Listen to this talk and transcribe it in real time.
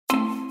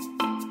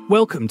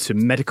Welcome to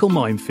Medical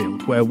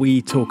Minefield, where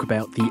we talk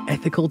about the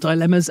ethical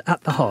dilemmas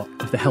at the heart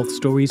of the health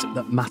stories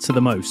that matter the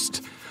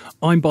most.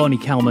 I'm Barney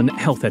Calman,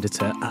 health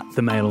editor at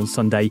The Mail on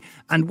Sunday,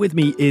 and with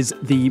me is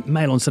the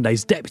Mail on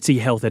Sunday's deputy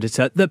health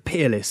editor, the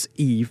peerless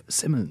Eve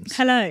Simmons.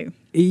 Hello.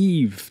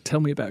 Eve,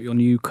 tell me about your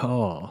new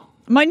car.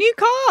 My new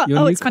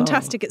car? It's car.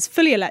 Fantastic. It's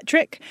fully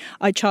electric.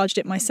 I charged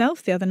it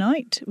myself the other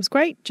night. It was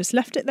great. Just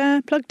left it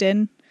there, plugged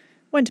in,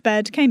 went to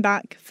bed, came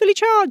back, fully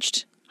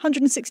charged.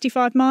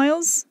 165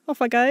 miles.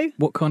 Off I go.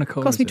 What kind of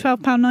car Cost me is it?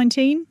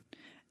 £12.19.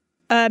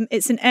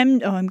 It's an M.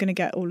 Oh, I'm going to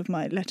get all of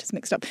my letters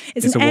mixed up.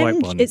 It's an a M.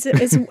 white one. It's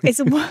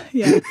a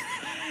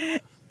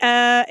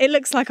yeah. It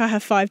looks like I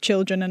have 5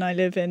 children and I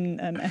live in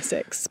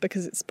Essex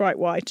because it's bright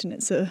white and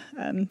it's a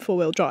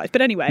 4-wheel drive.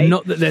 But anyway,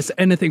 Not that there's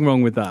anything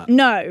wrong with that.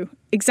 no,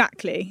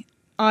 exactly.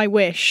 I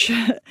wish.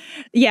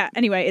 Yeah,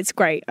 anyway, it's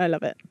great. I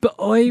love it. But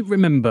I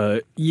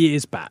remember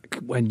years back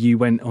when you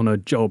went on a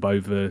job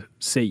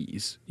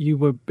overseas, you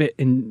were a bit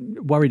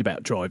worried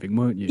about driving,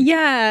 weren't you?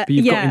 Yeah. But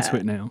you've got into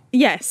it now.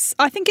 Yes.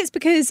 I think it's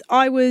because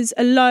I was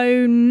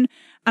alone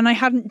and I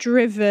hadn't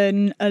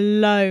driven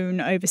alone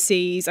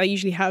overseas. I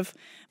usually have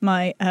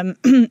my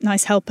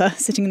nice helper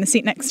sitting in the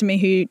seat next to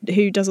me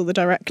who does all the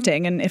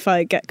directing, and if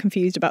I get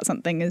confused about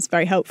something is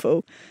very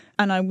helpful.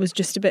 And I was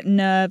just a bit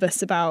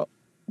nervous about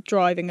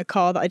driving a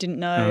car that I didn't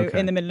know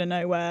in the middle of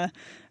nowhere,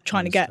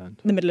 trying to get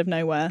the middle of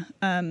nowhere.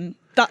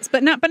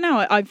 But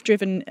now I've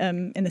driven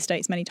in the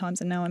States many times,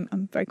 and now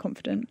I'm very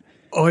confident.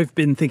 I've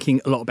been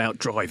thinking a lot about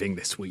driving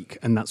this week,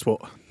 and that's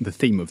what the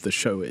theme of the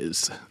show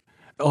is.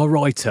 Our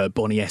writer,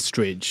 Bonnie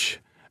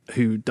Estridge,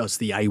 who does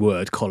the A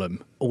Word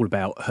column, all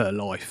about her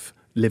life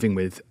living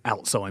with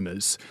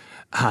Alzheimer's,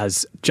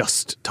 has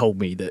just told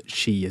me that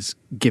she has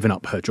given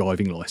up her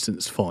driving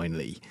licence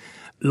finally.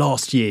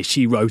 Last year,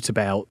 she wrote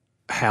about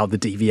how the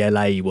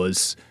DVLA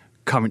was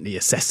currently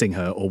assessing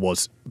her, or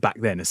was back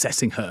then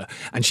assessing her,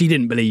 and she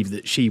didn't believe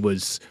that she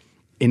was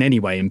in any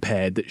way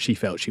impaired, that she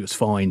felt she was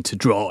fine to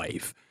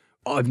drive.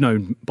 I've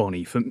known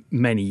Bonnie for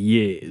many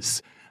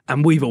years,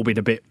 and we've all been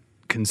a bit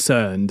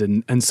concerned,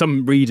 and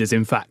some readers,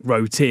 in fact,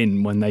 wrote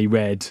in when they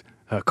read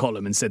her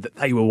column and said that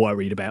they were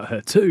worried about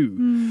her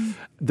too.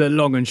 The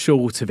long and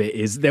short of it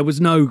is there was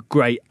no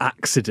great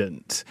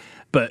accident,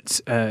 but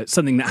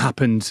something that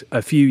happened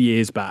a few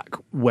years back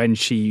when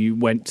she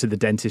went to the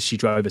dentist. She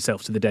drove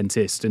herself to the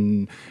dentist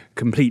and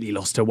completely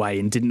lost her way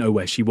and didn't know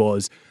where she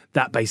was.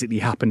 That basically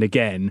happened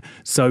again.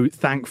 So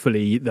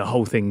thankfully, the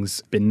whole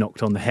thing's been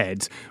knocked on the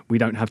head. We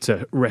don't have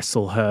to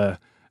wrestle her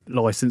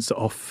licence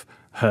off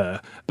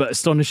her. But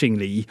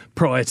astonishingly,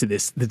 prior to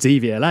this, the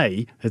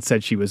DVLA had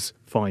said she was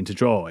fine to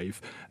drive,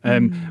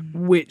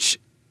 which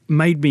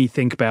made me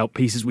think about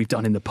pieces we've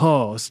done in the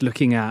past,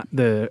 looking at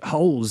the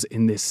holes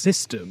in this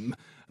system,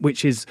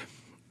 which is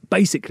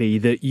basically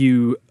that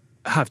you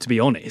have to be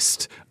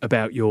honest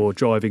about your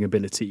driving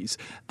abilities.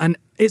 And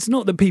it's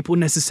not that people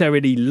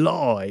necessarily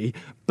lie,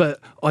 but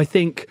I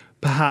think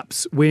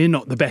perhaps we're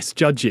not the best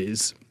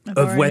judges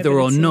of whether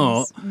or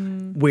not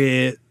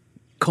we're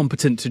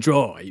competent to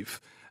drive.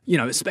 You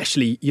know,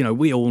 especially,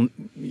 we all,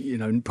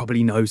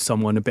 probably know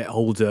someone a bit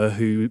older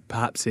who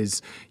perhaps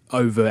is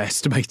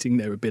overestimating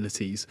their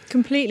abilities.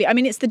 Completely. I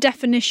mean, it's the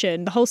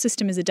definition. The whole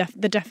system is the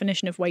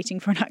definition of waiting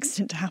for an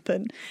accident to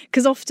happen.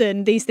 Because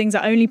often these things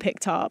are only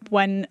picked up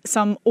when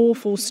some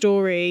awful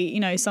story,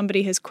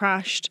 somebody has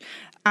crashed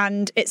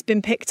and it's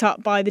been picked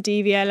up by the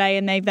DVLA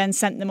and they've then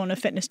sent them on a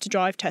fitness to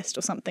drive test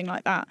or something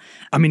like that.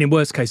 I mean, in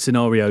worst case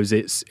scenarios,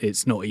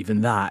 it's not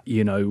even that.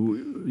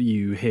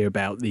 You hear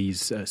about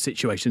these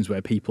situations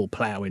where people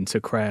plough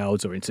into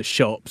crowds or into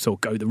shops or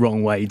go the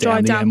wrong way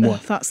down the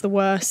M1. That's the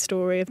worst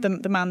story of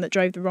the man that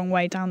drove the wrong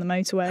way down the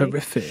motorway.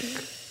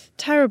 Horrific.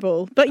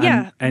 Terrible. But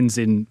yeah. And ends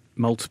in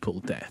multiple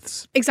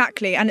deaths.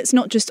 Exactly. And it's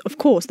not just, of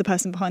course, the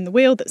person behind the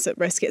wheel that's at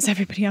risk. It's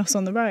everybody else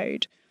on the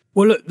road.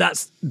 Well, look,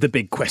 that's the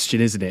big question,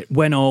 isn't it?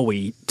 When are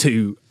we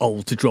too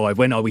old to drive?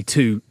 When are we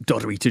too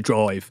doddery to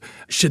drive?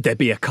 Should there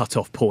be a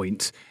cut-off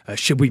point?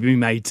 Should we be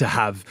made to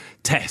have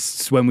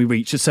tests when we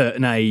reach a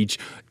certain age?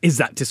 Is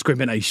that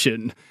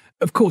discrimination?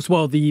 Of course,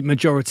 while the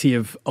majority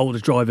of older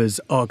drivers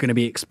are going to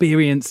be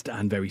experienced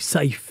and very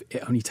safe,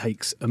 it only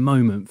takes a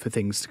moment for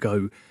things to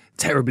go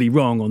terribly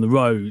wrong on the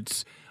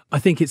roads. I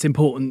think it's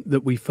important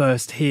that we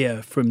first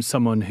hear from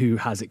someone who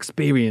has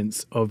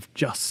experience of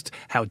just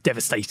how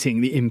devastating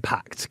the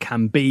impact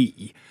can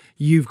be.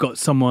 You've got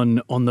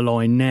someone on the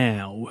line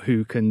now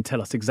who can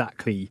tell us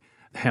exactly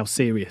how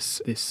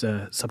serious this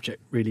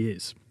subject really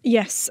is.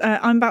 Yes,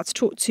 I'm about to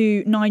talk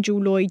to Nigel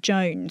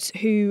Lloyd-Jones,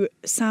 who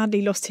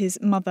sadly lost his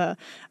mother,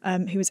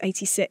 who was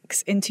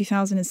 86, in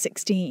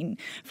 2016,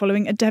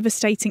 following a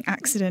devastating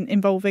accident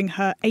involving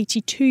her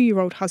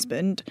 82-year-old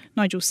husband,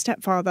 Nigel's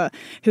stepfather,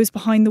 who was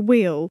behind the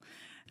wheel.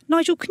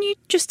 Nigel, can you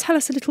just tell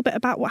us a little bit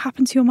about what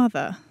happened to your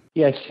mother?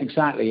 Yes,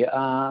 exactly.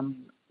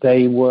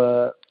 They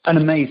were an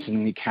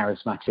amazingly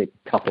charismatic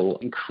couple,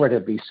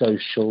 incredibly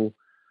social,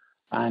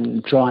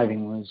 and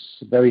driving was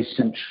very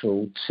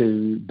central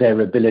to their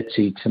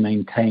ability to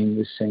maintain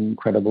this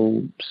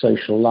incredible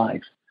social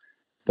life.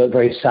 But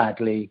very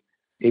sadly,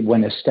 it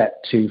went a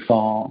step too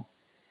far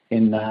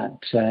in that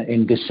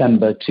in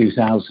December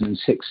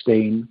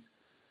 2016,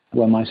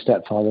 when my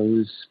stepfather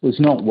was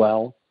not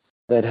well.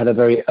 They'd had a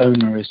very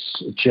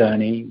onerous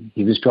journey.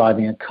 He was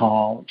driving a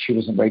car which he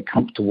wasn't very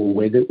comfortable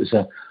with. It was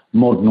a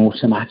modern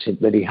automatic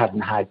that he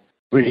hadn't had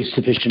really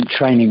sufficient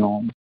training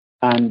on.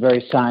 And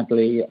very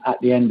sadly, at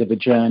the end of the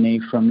journey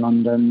from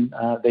London,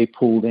 they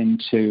pulled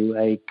into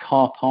a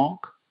car park.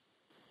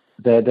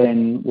 There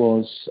then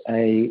was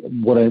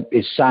what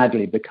is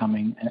sadly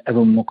becoming an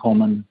ever more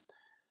common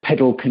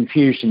pedal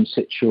confusion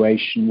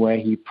situation, where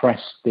he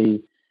pressed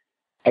the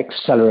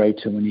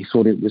accelerator when he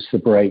thought it was the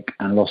brake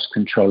and lost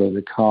control of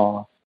the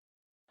car.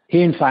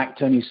 He, in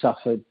fact, only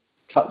suffered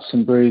cuts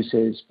and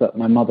bruises, but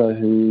my mother,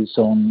 who's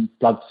on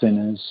blood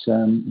thinners,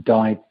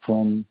 died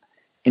from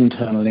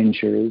internal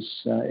injuries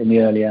in the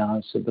early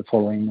hours of the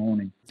following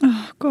morning.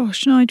 Oh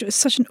gosh, Nigel, it's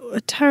such a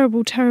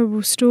terrible,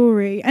 terrible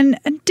story. And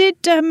did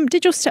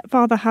your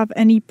stepfather have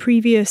any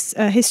previous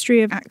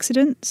history of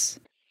accidents?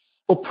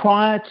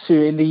 Well,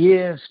 in the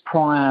years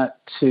prior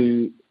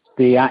to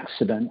the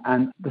accident,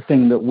 and the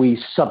thing that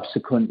we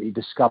subsequently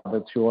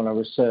discovered through all our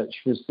research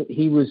was that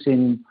he was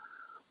in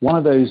one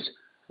of those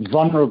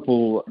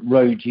vulnerable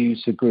road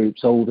user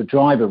groups, older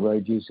driver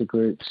road user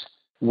groups,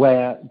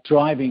 where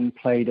driving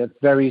played a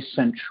very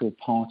central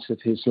part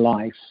of his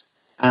life,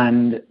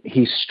 and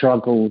he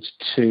struggled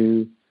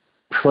to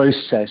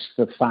process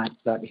the fact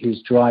that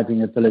his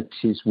driving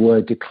abilities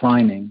were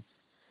declining.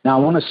 Now,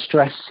 I want to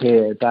stress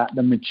here that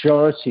the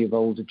majority of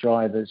older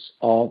drivers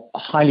are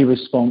highly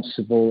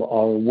responsible,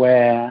 are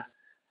aware,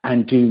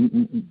 and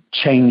do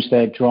change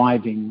their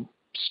driving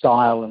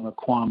style and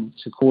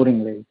requirements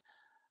accordingly.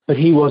 But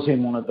he was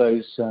in one of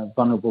those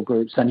vulnerable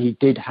groups, and he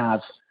did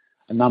have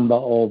a number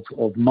of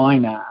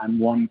minor and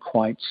one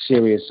quite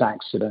serious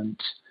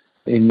accident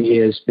in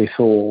years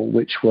before,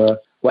 which were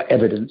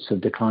evidence of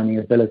declining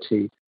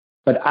ability.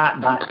 But at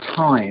that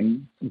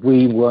time,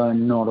 we were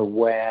not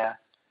aware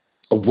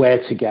of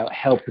where to get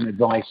help and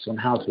advice on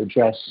how to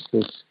address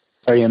this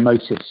very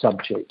emotive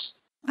subject.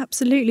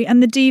 Absolutely.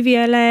 And the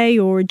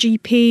DVLA or a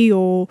GP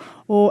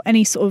or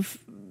any sort of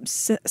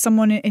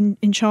someone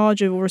in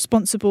charge of or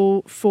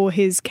responsible for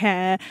his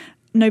care,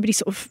 nobody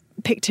sort of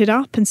picked it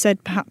up and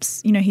said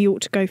perhaps, he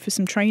ought to go for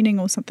some training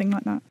or something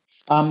like that?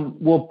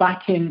 Well,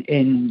 back in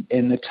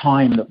the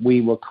time that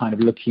we were kind of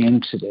looking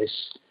into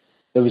this,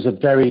 there was a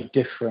very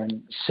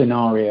different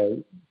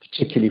scenario,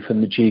 particularly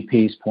from the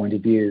GP's point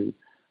of view.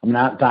 I mean,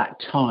 at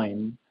that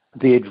time,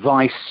 the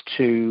advice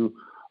to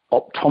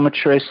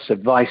optometrists,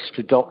 advice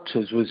to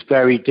doctors was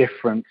very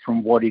different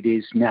from what it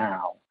is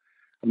now.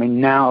 I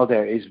mean, now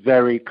there is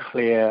very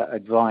clear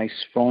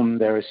advice from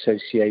their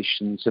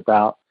associations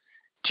about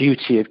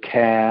duty of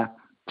care,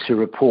 to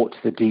report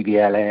to the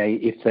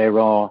DVLA if there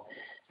are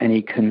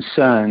any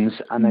concerns,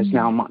 and there's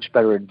now much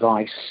better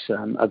advice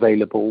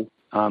available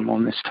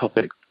on this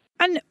topic.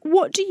 And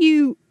what do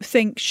you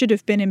think should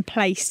have been in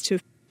place to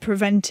have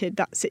prevented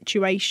that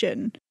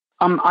situation?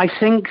 I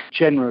think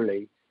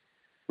generally,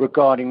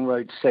 regarding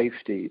road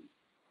safety,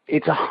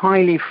 it's a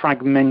highly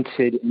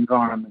fragmented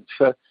environment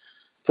for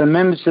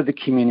members of the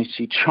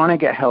community trying to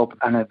get help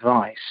and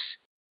advice.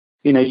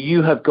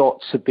 You have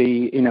got to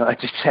be, a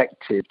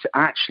detective to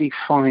actually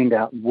find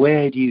out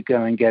where do you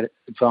go and get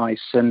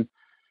advice. And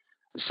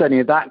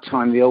certainly at that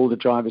time, the Older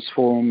Drivers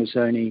Forum was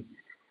only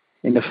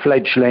in the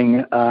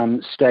fledgling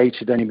stage,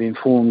 had only been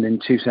formed in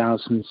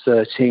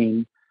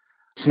 2013.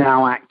 It's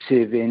now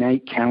active in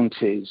 8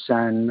 counties,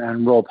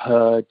 and Rob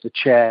Hurd, the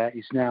chair,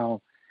 is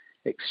now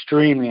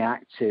extremely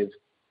active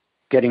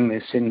getting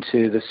this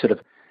into the sort of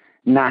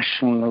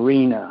national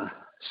arena.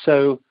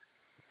 So,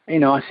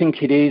 I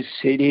think it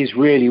is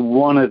really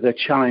one of the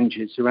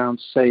challenges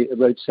around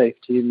road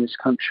safety in this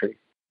country.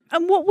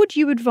 And what would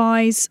you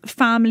advise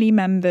family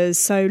members,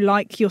 so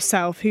like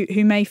yourself,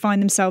 who may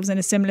find themselves in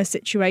a similar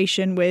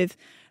situation with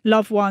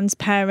loved ones,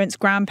 parents,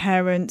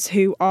 grandparents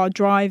who are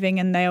driving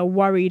and they are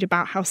worried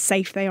about how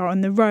safe they are on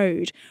the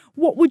road?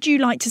 What would you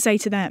like to say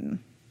to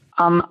them?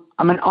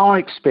 Our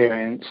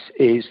experience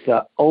is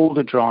that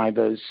older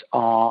drivers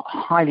are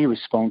highly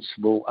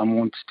responsible and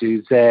want to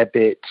do their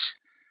bit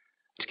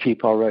to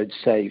keep our roads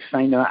safe.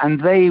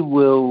 And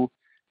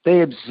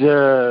they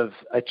observe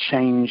a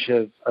change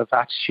of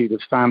attitude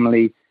of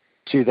family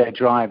to their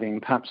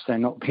driving. Perhaps they're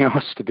not being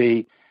asked to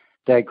be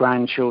their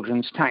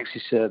grandchildren's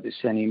taxi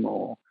service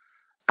anymore.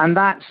 And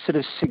that sort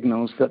of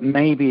signals that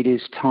maybe it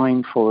is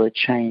time for a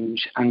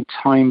change and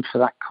time for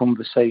that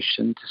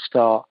conversation to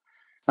start.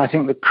 I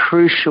think the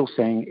crucial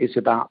thing is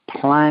about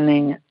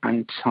planning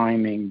and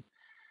timing.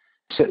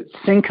 So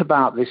think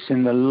about this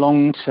in the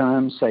long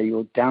term. Say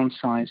you're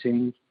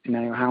downsizing,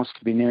 your house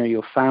to be near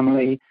your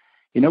family.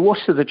 What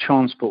are the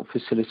transport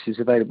facilities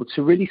available,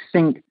 to really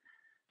think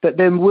that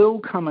there will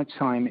come a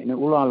time in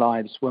all our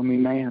lives when we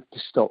may have to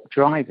stop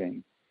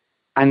driving,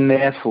 and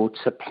therefore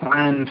to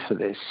plan for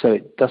this so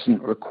it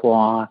doesn't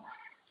require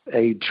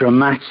a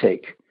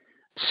dramatic,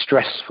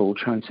 stressful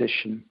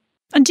transition.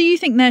 And do you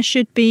think there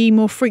should be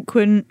more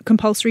frequent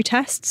compulsory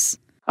tests?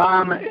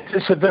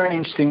 It's a very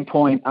interesting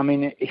point. I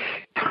mean,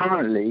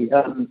 currently,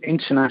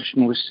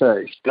 international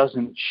research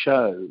doesn't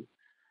show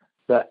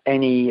that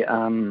any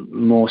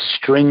more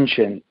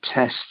stringent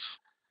tests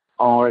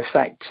are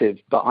effective,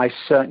 but I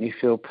certainly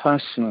feel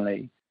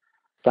personally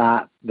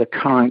that the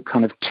current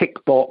kind of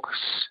tick box,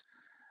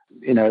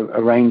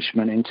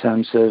 arrangement in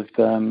terms of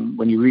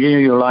when you renew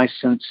your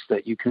license,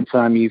 that you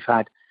confirm you've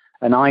had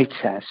an eye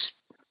test,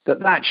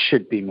 that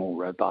should be more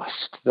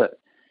robust. That,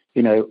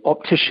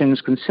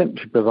 opticians can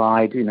simply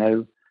provide,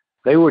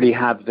 they already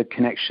have the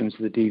connections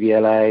to the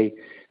DVLA.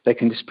 They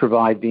can just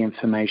provide the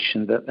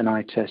information that an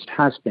eye test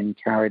has been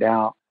carried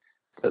out,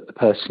 that the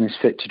person is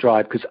fit to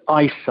drive, because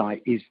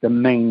eyesight is the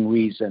main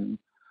reason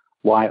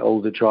why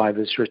older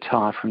drivers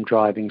retire from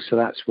driving. So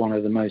that's one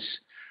of the most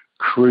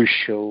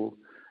crucial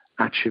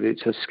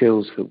attributes or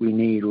skills that we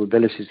need, or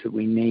abilities that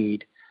we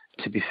need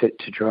to be fit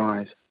to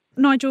drive.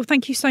 Nigel,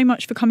 thank you so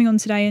much for coming on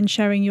today and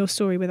sharing your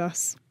story with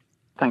us.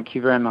 Thank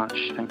you very much.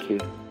 Thank you.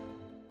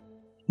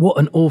 What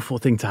an awful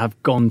thing to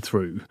have gone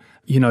through.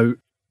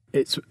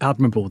 It's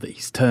admirable that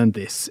he's turned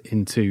this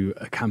into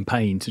a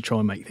campaign to try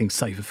and make things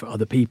safer for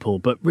other people.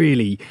 But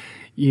really,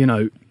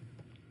 I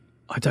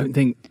don't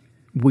think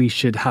we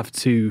should have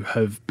to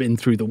have been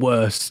through the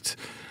worst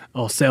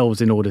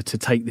ourselves in order to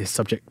take this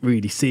subject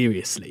really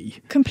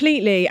seriously.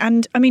 Completely.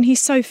 And I mean, he's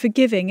so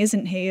forgiving,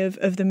 isn't he,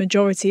 of the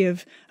majority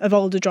of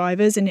older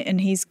drivers, and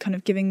he's kind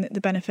of giving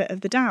the benefit of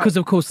the doubt. Because,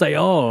 of course, they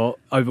are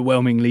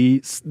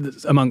overwhelmingly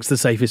amongst the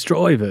safest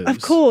drivers.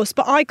 Of course,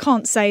 but I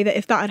can't say that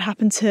if that had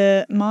happened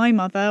to my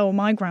mother or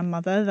my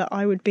grandmother, that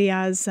I would be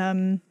as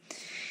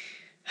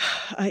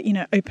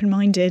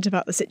open-minded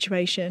about the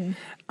situation.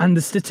 And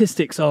the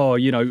statistics are,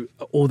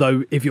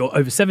 although if you're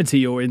over 70,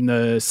 you're in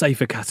the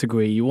safer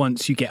category.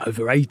 Once you get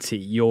over 80,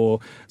 you're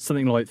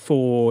something like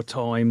 4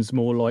 times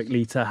more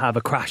likely to have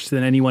a crash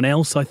than anyone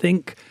else, I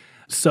think.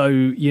 So,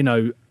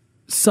 there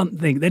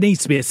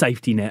needs to be a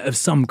safety net of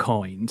some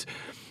kind.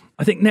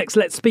 I think next,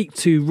 let's speak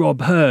to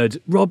Rob Hurd.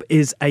 Rob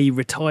is a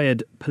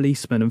retired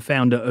policeman and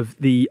founder of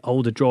the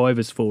Older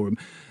Drivers Forum.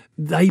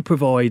 They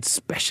provide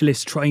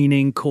specialist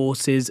training,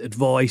 courses,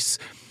 advice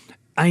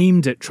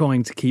aimed at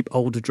trying to keep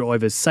older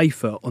drivers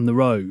safer on the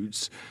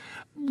roads.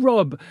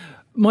 Rob,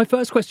 my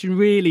first question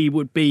really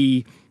would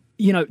be,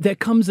 there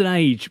comes an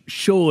age,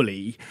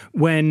 surely,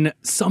 when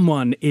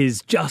someone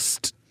is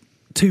just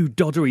too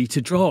doddery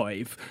to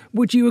drive.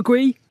 Would you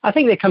agree? I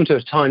think there comes to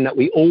a time that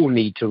we all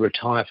need to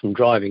retire from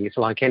driving. It's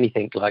like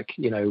anything,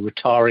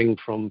 retiring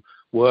from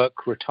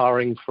work,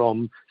 retiring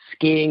from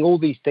skiing, all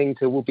these things.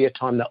 There will be a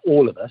time that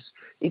all of us,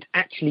 it's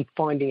actually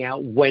finding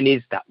out when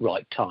is that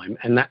right time.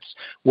 And that's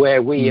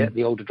where we at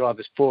the Older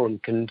Drivers Forum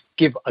can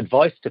give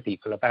advice to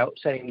people about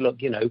saying, look,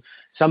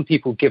 some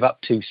people give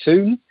up too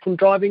soon from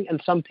driving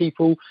and some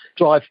people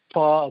drive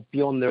far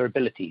beyond their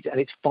abilities. And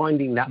it's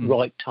finding that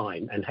right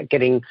time, and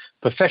getting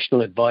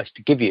professional advice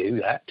to give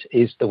you that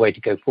is the way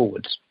to go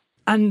forwards.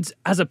 And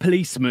as a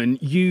policeman,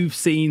 you've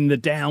seen the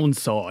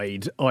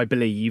downside, I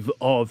believe,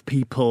 of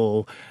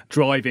people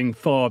driving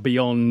far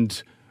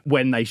beyond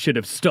when they should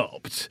have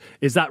stopped.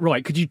 Is that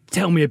right? Could you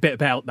tell me a bit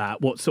about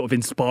that? What sort of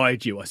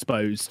inspired you, I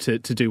suppose, to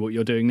do what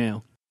you're doing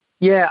now?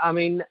 Yeah,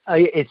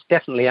 it's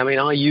definitely,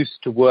 I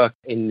used to work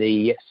in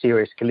the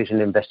Serious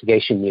Collision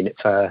Investigation Unit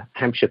for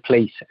Hampshire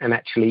Police and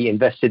actually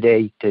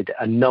investigated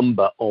a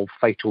number of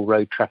fatal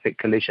road traffic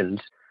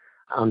collisions,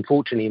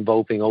 unfortunately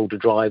involving older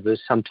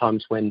drivers,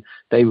 sometimes when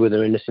they were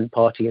the innocent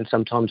party and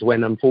sometimes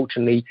when,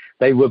 unfortunately,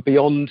 they were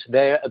beyond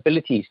their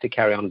abilities to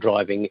carry on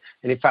driving.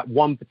 And in fact,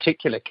 one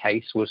particular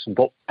case was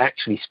what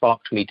actually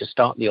sparked me to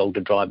start the Older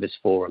Drivers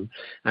Forum.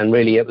 And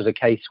really, it was a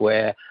case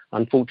where,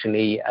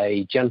 unfortunately,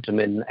 a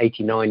gentleman,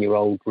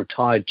 89-year-old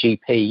retired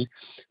GP,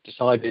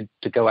 decided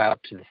to go out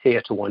to the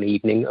theatre one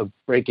evening, a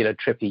regular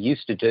trip he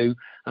used to do,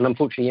 and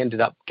unfortunately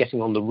ended up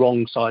getting on the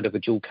wrong side of a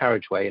dual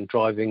carriageway and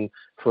driving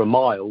for a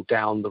mile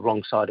down the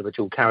wrong side of a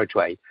dual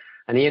carriageway.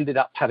 And he ended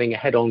up having a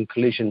head-on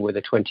collision with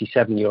a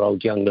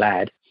 27-year-old young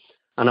lad.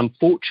 And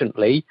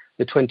unfortunately,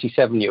 the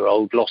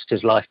 27-year-old lost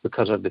his life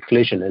because of the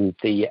collision, and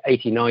the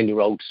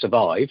 89-year-old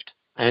survived.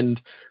 And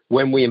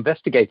when we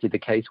investigated the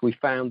case, we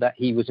found that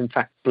he was in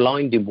fact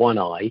blind in one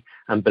eye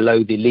and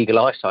below the legal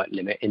eyesight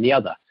limit in the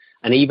other.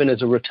 And even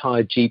as a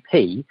retired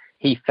GP,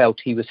 he felt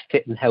he was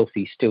fit and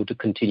healthy still to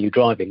continue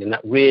driving. And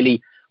that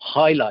really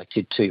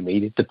highlighted to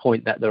me the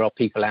point that there are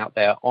people out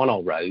there on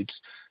our roads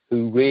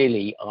who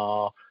really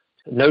are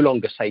no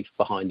longer safe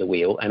behind the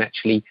wheel. And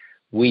actually,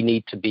 we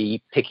need to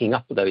be picking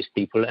up those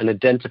people and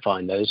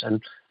identifying those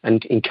and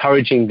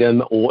encouraging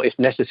them, or if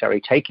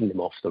necessary, taking them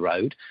off the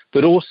road.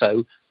 But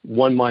also,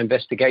 my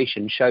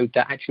investigation showed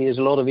that actually there's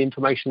a lot of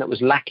information that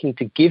was lacking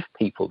to give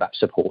people that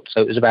support.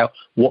 So it was about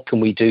what can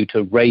we do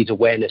to raise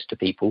awareness to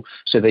people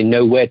so they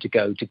know where to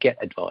go to get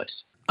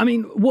advice. I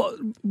mean, what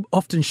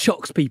often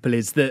shocks people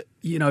is that,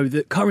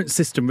 the current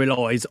system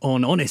relies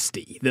on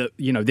honesty, that,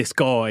 this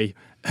guy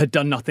had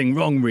done nothing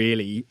wrong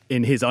really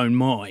in his own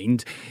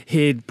mind.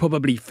 He'd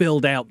probably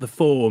filled out the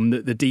form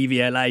that the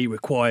DVLA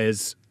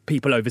requires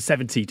people over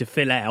 70 to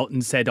fill out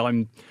and said,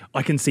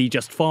 I can see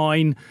just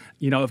fine.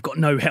 I've got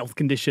no health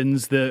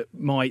conditions that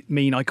might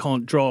mean I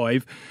can't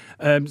drive.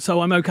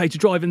 So I'm okay to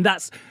drive. And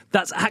that's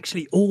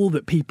actually all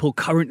that people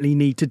currently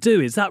need to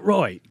do. Is that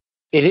right?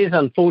 It is,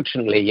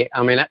 unfortunately.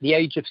 I mean, at the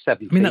age of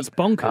 70... that's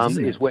bonkers,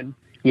 isn't it?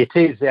 It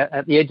is.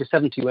 At the age of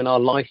 70, when our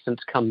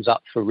licence comes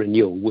up for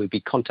renewal, we'll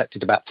be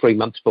contacted about 3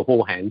 months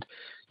beforehand,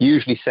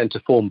 usually sent a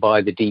form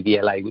by the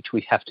DVLA, which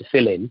we have to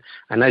fill in.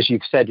 And as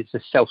you've said, it's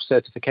a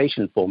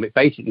self-certification form. It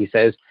basically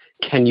says,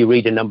 can you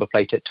read a number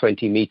plate at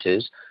 20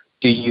 metres?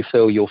 Do you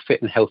feel you're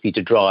fit and healthy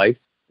to drive?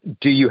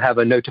 Do you have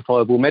a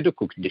notifiable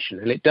medical condition?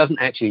 And it doesn't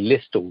actually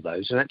list all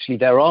those. And actually,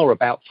 there are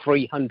about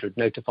 300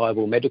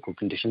 notifiable medical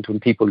conditions when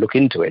people look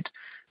into it,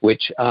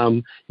 which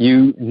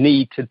you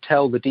need to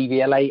tell the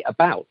DVLA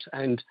about.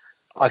 And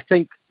I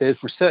think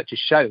there's research has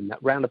shown that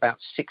around about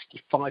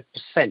 65%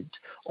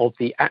 of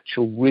the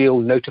actual real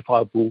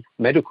notifiable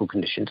medical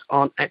conditions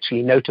aren't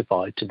actually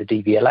notified to the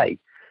DVLA.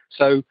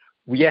 So,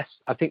 yes,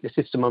 I think the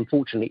system,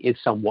 unfortunately, is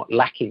somewhat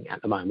lacking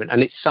at the moment.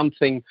 And it's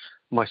something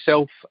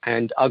myself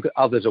and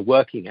others are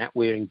working at.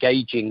 We're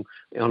engaging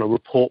on a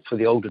report for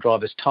the Older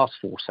Drivers Task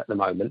Force at the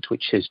moment,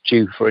 which is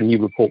due for a new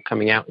report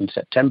coming out in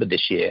September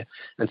this year.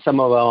 And some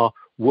of our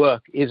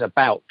work is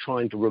about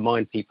trying to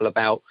remind people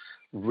about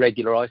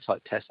regular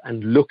eyesight tests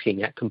and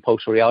looking at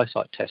compulsory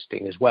eyesight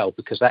testing as well,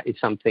 because that is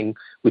something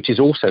which is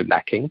also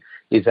lacking,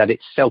 is that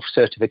it's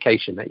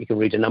self-certification, that you can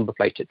read a number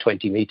plate at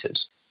 20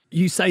 metres.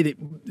 You say that,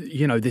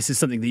 this is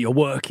something that you're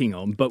working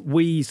on, but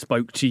we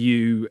spoke to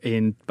you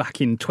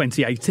back in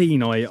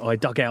 2018. I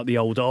dug out the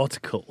old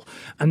article,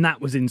 and that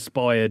was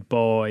inspired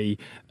by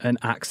an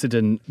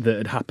accident that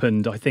had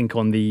happened, I think,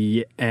 on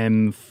the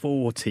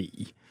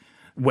M40,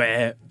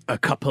 where a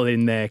couple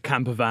in their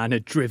camper van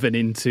had driven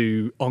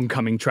into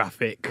oncoming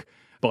traffic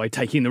by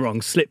taking the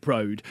wrong slip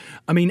road.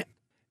 I mean,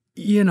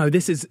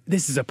 this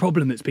is a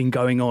problem that's been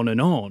going on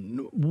and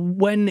on.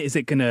 When is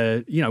it going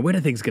to, when are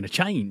things going to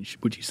change,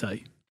 would you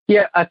say?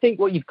 Yeah, I think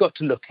what you've got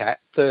to look at,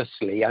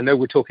 firstly, I know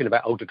we're talking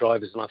about older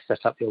drivers and I've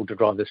set up the Older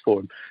Drivers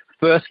Forum.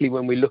 Firstly,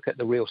 when we look at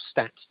the real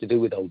stats to do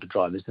with older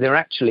drivers, they're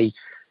actually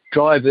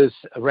drivers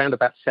around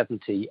about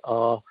 70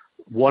 are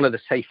one of the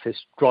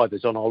safest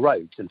drivers on our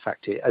roads. In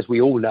fact, as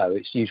we all know,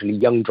 it's usually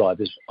young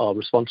drivers are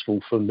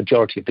responsible for the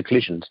majority of the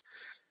collisions.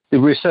 The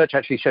research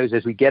actually shows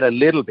as we get a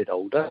little bit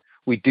older,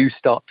 we do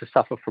start to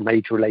suffer from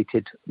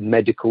age-related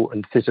medical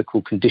and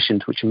physical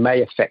conditions which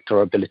may affect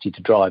our ability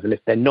to drive. And if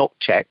they're not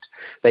checked,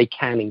 they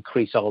can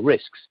increase our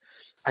risks.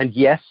 And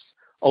yes,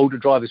 older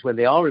drivers, when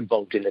they are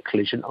involved in a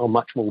collision, are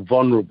much more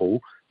vulnerable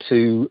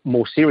to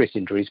more serious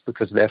injuries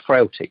because of their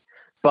frailty.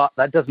 But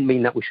that doesn't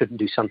mean that we shouldn't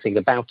do something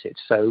about it.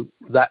 So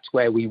that's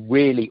where we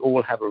really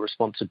all have a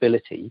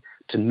responsibility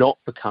to not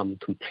become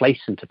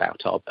complacent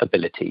about our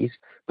abilities,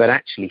 but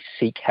actually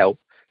seek help,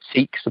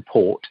 seek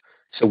support.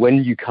 So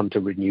when you come to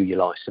renew your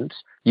license,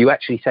 you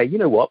actually say, you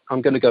know what,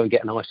 I'm going to go and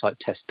get an eyesight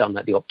test done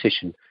at the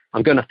optician.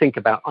 I'm going to think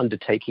about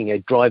undertaking a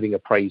driving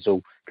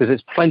appraisal, because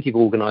there's plenty of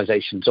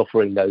organisations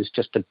offering those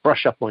just to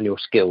brush up on your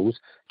skills,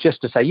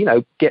 just to say,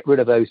 get rid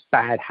of those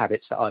bad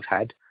habits that I've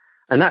had.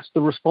 And that's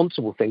the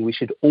responsible thing we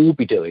should all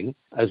be doing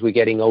as we're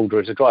getting older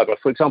as a driver.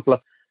 For example,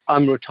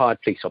 I'm a retired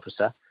police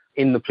officer.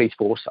 In the police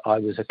force, I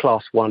was a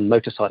Class 1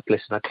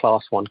 motorcyclist and a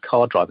Class 1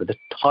 car driver, the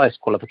highest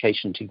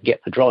qualification to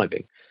get for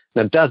driving.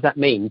 Now, does that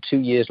mean 2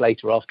 years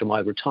later after my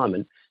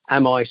retirement,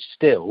 am I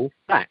still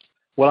that?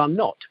 Well, I'm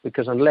not,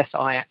 because unless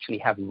I actually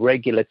have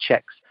regular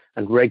checks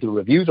and regular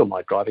reviews on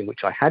my driving,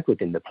 which I had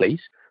within the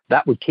police,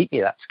 that would keep me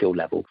at that skill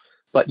level.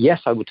 But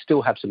yes, I would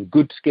still have some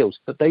good skills,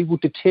 but they will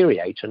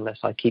deteriorate unless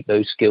I keep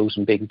those skills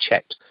and being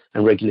checked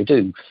and regularly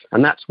do.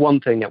 And that's one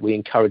thing that we're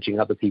encouraging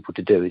other people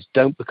to do, is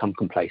don't become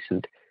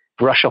complacent,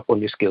 brush up on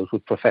your skills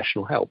with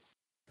professional help.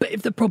 But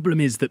if the problem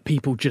is that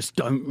people just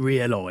don't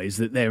realise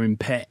that they're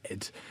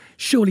impaired,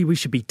 surely we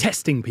should be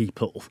testing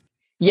people.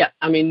 Yeah,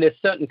 I mean, there's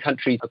certain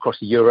countries across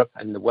Europe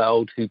and the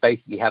world who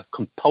basically have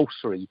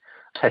compulsory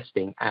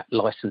testing at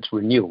licence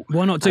renewal.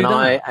 Why not do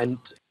that?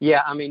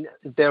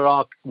 There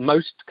are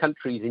most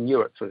countries in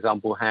Europe, for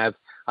example, have,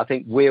 I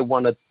think we're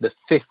one of the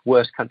 5th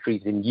worst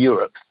countries in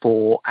Europe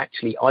for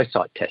actually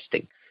eyesight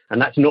testing.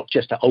 And that's not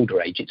just at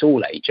older age, it's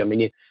all age. I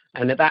mean,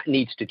 and that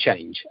needs to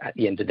change at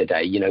the end of the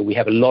day. We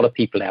have a lot of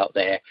people out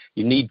there.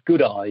 You need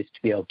good eyes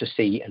to be able to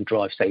see and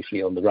drive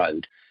safely on the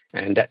road.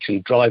 And actually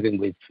driving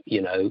with,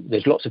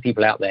 there's lots of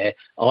people out there,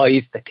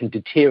 eyes that can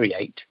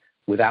deteriorate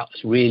without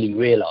us really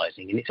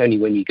realising. And it's only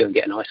when you go and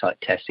get an eyesight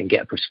test and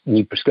get a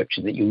new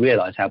prescription that you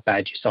realise how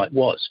bad your sight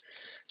was.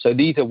 So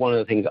these are one of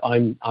the things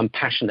I'm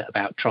passionate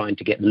about, trying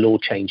to get the law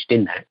changed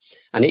in that.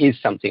 And it is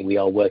something we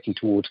are working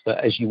towards.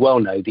 But as you well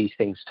know, these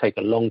things take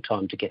a long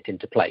time to get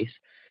into place.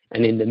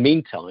 And in the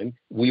meantime,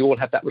 we all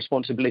have that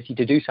responsibility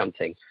to do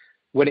something.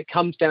 When it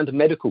comes down to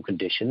medical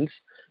conditions,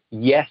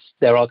 yes,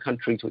 there are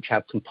countries which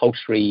have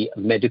compulsory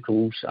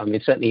medicals. I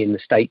mean, certainly in the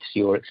States,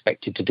 you're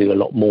expected to do a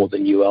lot more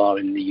than you are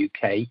in the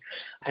UK.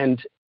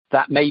 And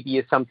that maybe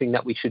is something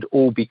that we should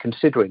all be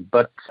considering.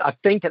 But I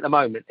think at the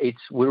moment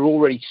we're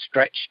already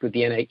stretched with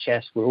the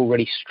NHS, we're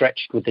already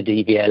stretched with the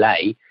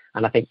DVLA,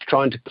 and I think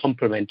trying to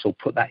complement or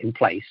put that in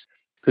place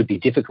could be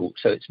difficult.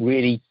 So it's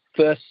really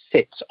first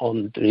sits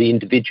on the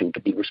individual to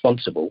be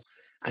responsible.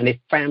 And if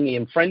family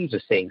and friends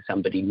are seeing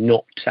somebody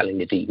not telling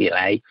the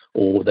DVLA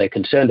or they're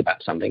concerned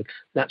about something,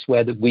 that's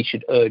where we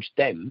should urge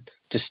them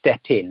to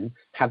step in,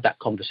 have that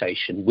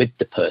conversation with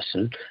the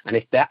person. And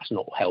if that's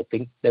not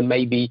helping, then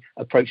maybe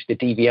approach the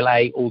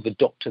DVLA or the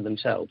doctor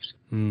themselves.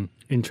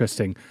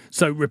 Interesting.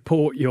 So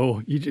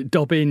you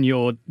dob in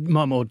your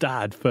mum or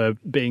dad for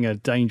being a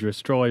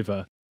dangerous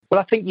driver. Well,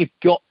 I think you've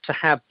got to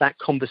have that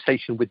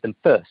conversation with them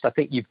first. I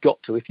think you've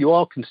got to, if you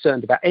are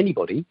concerned about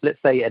anybody,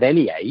 let's say at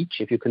any age,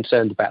 if you're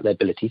concerned about their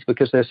abilities,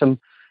 because there's some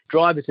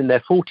drivers in their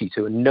 40s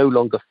who are no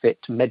longer fit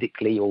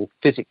medically or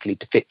physically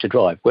fit to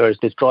drive, whereas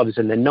there's drivers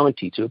in their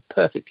 90s who are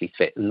perfectly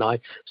fit. And I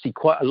see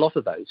quite a lot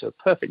of those who are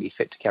perfectly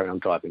fit to carry on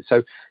driving.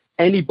 So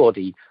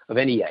anybody of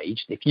any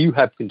age, if you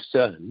have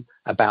concern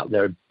about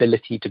their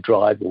ability to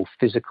drive or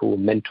physical or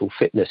mental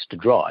fitness to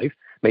drive,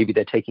 maybe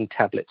they're taking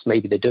tablets,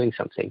 maybe they're doing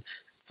something.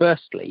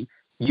 Firstly,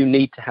 you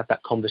need to have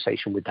that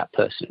conversation with that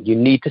person. You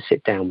need to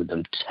sit down with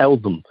them, tell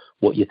them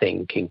what you're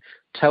thinking,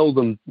 tell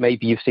them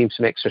maybe you've seen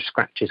some extra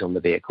scratches on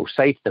the vehicle.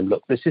 Say to them,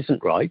 look, this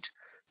isn't right.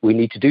 We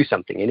need to do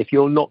something. And if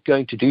you're not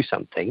going to do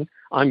something,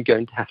 I'm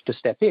going to have to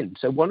step in.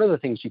 So one of the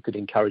things you could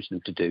encourage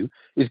them to do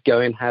is go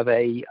and have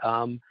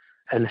an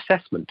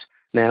assessment.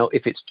 Now,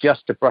 if it's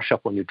just to brush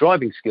up on your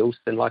driving skills,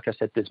 then like I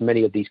said, there's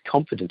many of these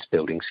confidence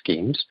building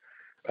schemes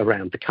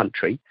around the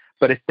country.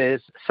 But if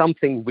there's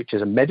something which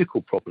is a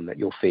medical problem that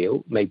you'll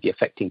feel may be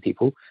affecting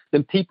people,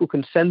 then people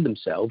can send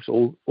themselves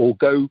or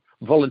go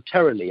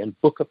voluntarily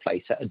and book a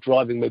place at a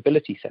driving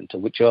mobility centre,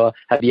 which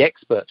have the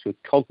experts with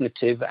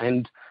cognitive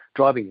and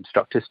driving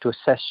instructors to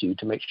assess you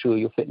to make sure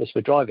you're fitness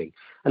for driving.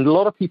 And a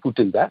lot of people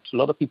do that. A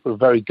lot of people are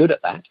very good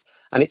at that.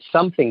 And it's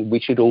something we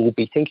should all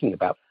be thinking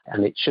about,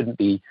 and it shouldn't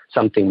be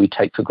something we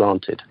take for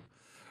granted.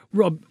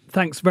 Rob,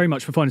 thanks very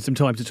much for finding some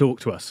time to talk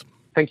to us.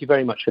 Thank you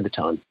very much for the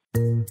time.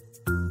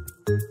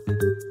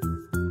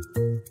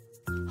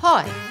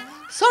 Hi,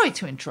 sorry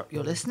to interrupt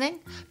your listening,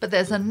 but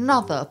there's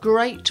another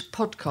great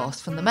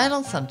podcast from the Mail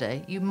on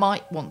Sunday you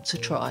might want to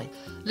try.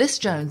 Liz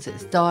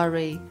Jones's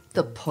Diary,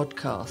 the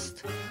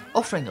podcast,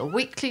 offering a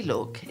weekly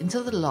look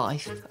into the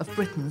life of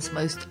Britain's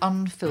most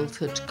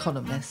unfiltered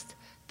columnist.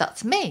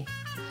 That's me.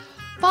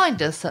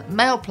 Find us at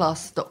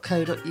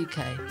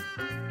mailplus.co.uk.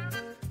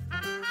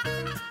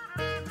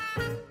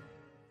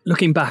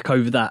 Looking back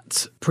over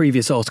that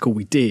previous article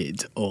we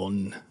did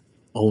on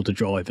older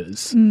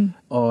drivers,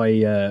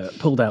 I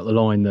pulled out the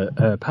line that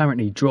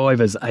apparently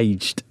drivers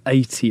aged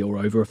 80 or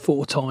over are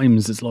 4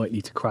 times as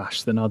likely to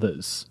crash than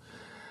others.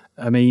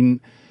 I mean,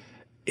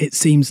 it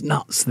seems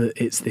nuts that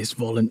it's this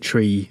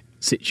voluntary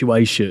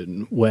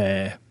situation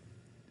where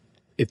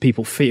if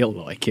people feel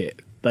like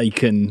it, they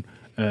can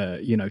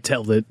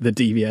tell the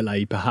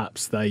DVLA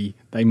perhaps they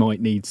might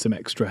need some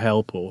extra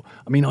help. Or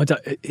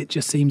it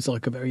just seems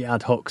like a very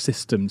ad hoc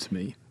system to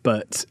me.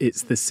 But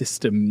it's the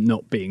system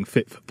not being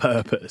fit for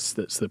purpose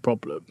that's the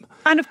problem.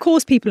 And of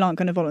course people aren't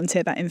going to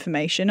volunteer that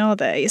information, are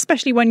they?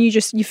 Especially when you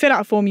fill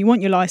out a form, you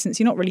want your licence,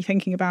 you're not really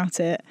thinking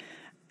about it.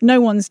 No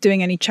one's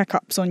doing any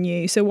checkups on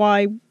you, so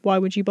why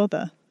would you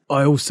bother?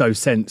 I also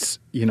sense,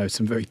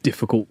 some very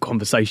difficult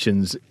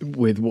conversations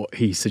with what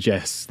he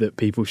suggests, that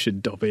people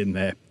should dob in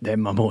their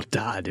mum or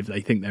dad if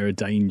they think they're a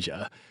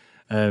danger.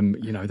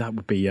 That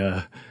would be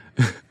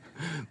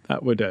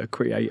that would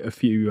create a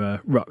few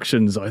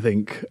ructions, I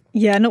think.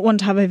 Yeah, not one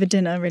to have over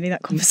dinner, really,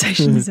 that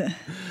conversation, is it?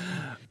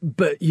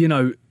 But,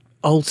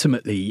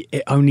 ultimately,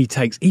 it only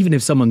takes, even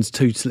if someone's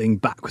tootling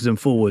backwards and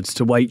forwards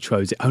to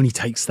Waitrose, it only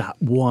takes that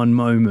one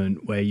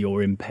moment where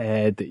you're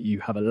impaired, that you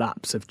have a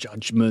lapse of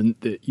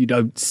judgment, that you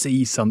don't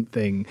see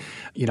something.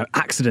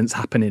 Accidents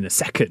happen in a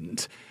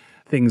second.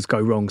 Things go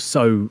wrong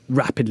so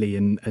rapidly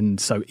and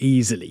so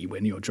easily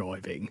when you're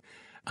driving,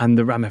 and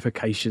the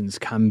ramifications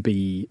can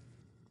be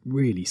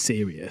really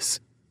serious.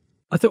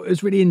 I thought it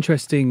was really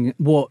interesting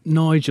what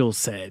Nigel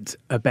said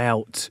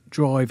about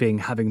driving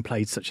having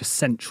played such a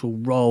central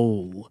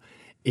role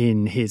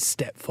in his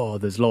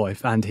stepfather's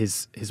life and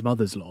his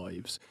mother's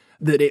lives,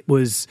 that it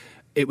was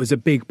a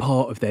big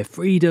part of their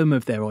freedom,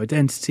 of their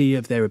identity,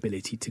 of their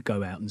ability to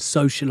go out and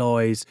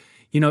socialise.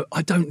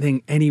 I don't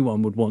think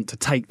anyone would want to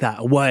take that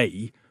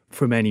away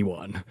from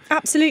anyone.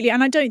 Absolutely.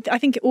 And I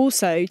think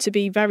also, to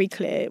be very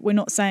clear, we're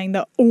not saying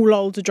that all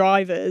older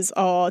drivers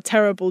are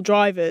terrible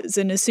drivers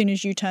and as soon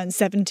as you turn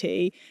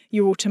 70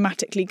 you're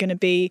automatically going to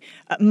be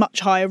at much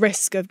higher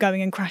risk of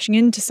going and crashing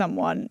into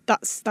someone.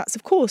 That's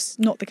of course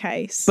not the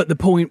case. But the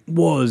point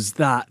was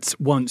that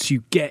once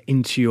you get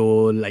into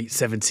your late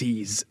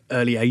 70s,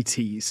 early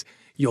 80s,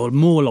 you're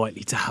more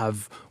likely to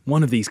have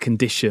one of these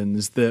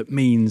conditions that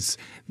means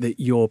that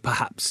you're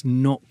perhaps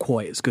not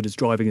quite as good as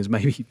driving as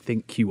maybe you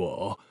think you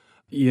are.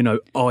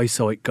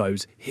 Eyesight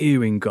goes,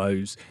 hearing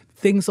goes.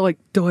 Things like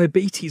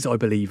diabetes, I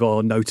believe,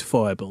 are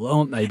notifiable,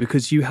 aren't they?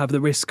 Because you have the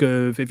risk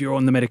of, if you're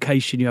on the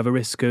medication, you have a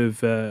risk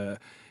of,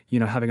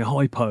 having a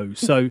hypo.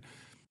 So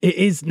it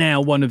is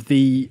now one of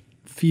the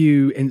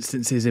few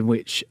instances in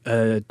which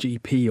a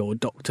GP or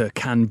doctor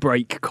can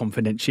break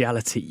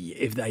confidentiality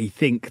if they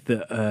think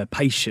that a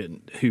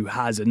patient who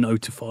has a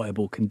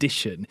notifiable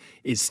condition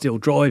is still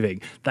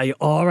driving. They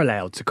are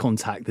allowed to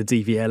contact the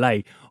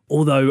DVLA,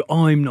 although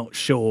I'm not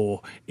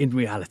sure in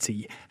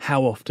reality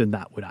how often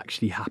that would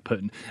actually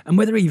happen and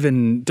whether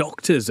even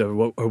doctors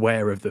are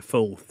aware of the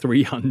full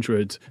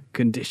 300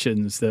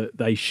 conditions that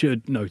they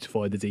should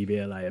notify the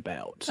DVLA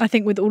about. I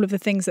think with all of the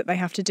things that they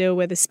have to deal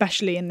with,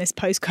 especially in this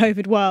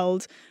post-COVID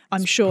world,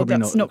 I'm sure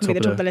that's not going to be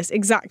the top of the list.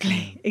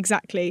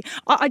 Exactly.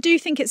 I do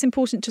think it's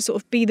important to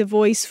sort of be the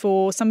voice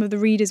for some of the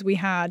readers we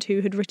had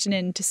who had written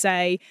in to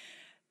say,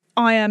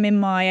 I am in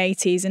my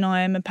 80s and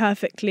I am a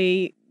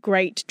perfectly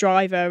great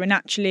driver, and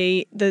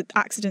actually the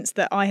accidents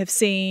that I have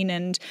seen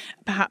and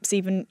perhaps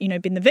even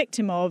been the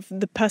victim of,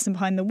 the person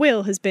behind the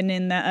wheel has been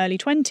in their early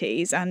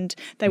 20s, and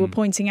they were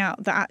pointing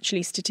out that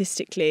actually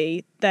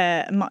statistically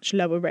they're a much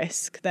lower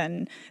risk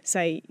than,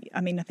 say,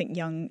 I think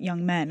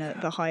young men are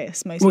the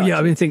highest, most likely.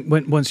 I think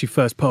once you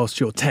first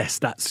passed your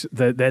test,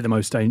 they're the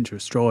most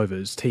dangerous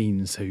drivers,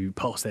 teens who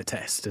pass their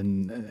test,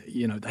 and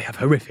they have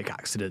horrific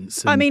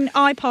accidents.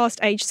 I passed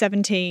age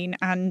 17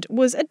 and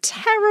was a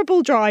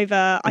terrible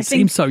driver. It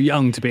seems so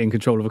young to be in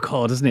control of a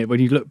car, doesn't it? When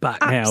you look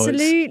back now,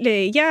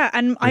 absolutely, yeah.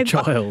 And I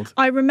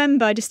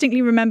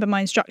distinctly remember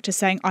my instructor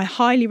saying, I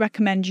highly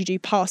recommend you do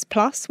Pass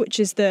Plus, which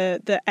is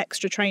the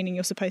extra training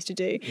you're supposed to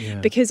do,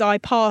 because I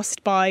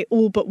passed by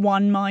all but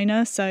one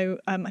minor, so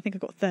I think I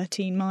got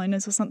 13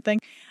 minors or something.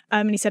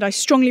 And he said, I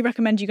strongly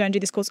recommend you go and do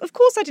this course. Of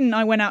course I didn't.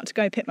 I went out to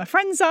go pick my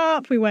friends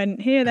up. We went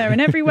here, there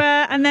and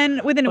everywhere. And then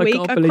within a week,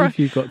 I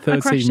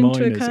crashed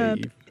into a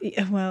curb.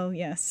 Well,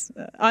 yes.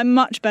 I'm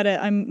much better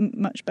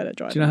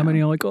driver. Do you know how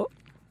many I got?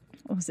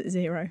 Or was it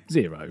 0?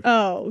 0.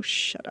 Oh,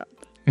 shut up.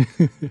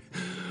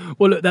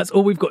 Well, look, that's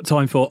all we've got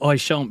time for. I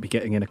shan't be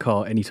getting in a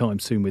car anytime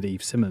soon with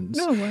Eve Simmons.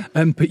 Oh, well,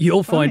 but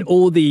you'll find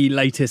all the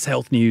latest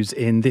health news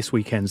in this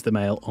weekend's The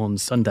Mail on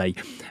Sunday.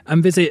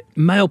 And visit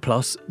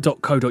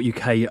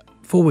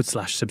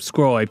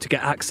mailplus.co.uk/subscribe to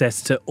get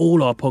access to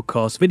all our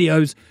podcast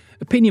videos,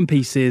 opinion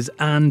pieces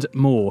and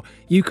more.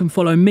 You can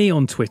follow me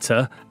on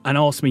Twitter and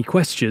ask me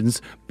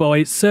questions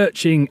by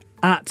searching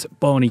at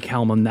Barney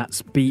Calman.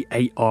 That's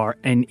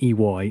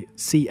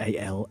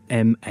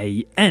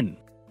BarneyCalman.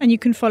 And you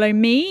can follow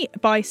me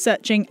by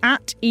searching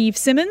at Eve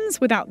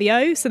Simmons without the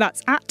O, so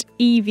that's at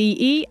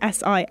EVESIMMNS.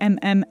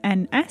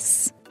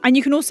 And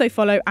you can also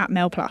follow at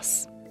Mail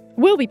Plus.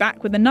 We'll be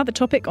back with another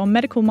topic on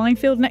Medical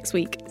Minefield next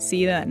week. See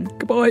you then.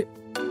 Goodbye.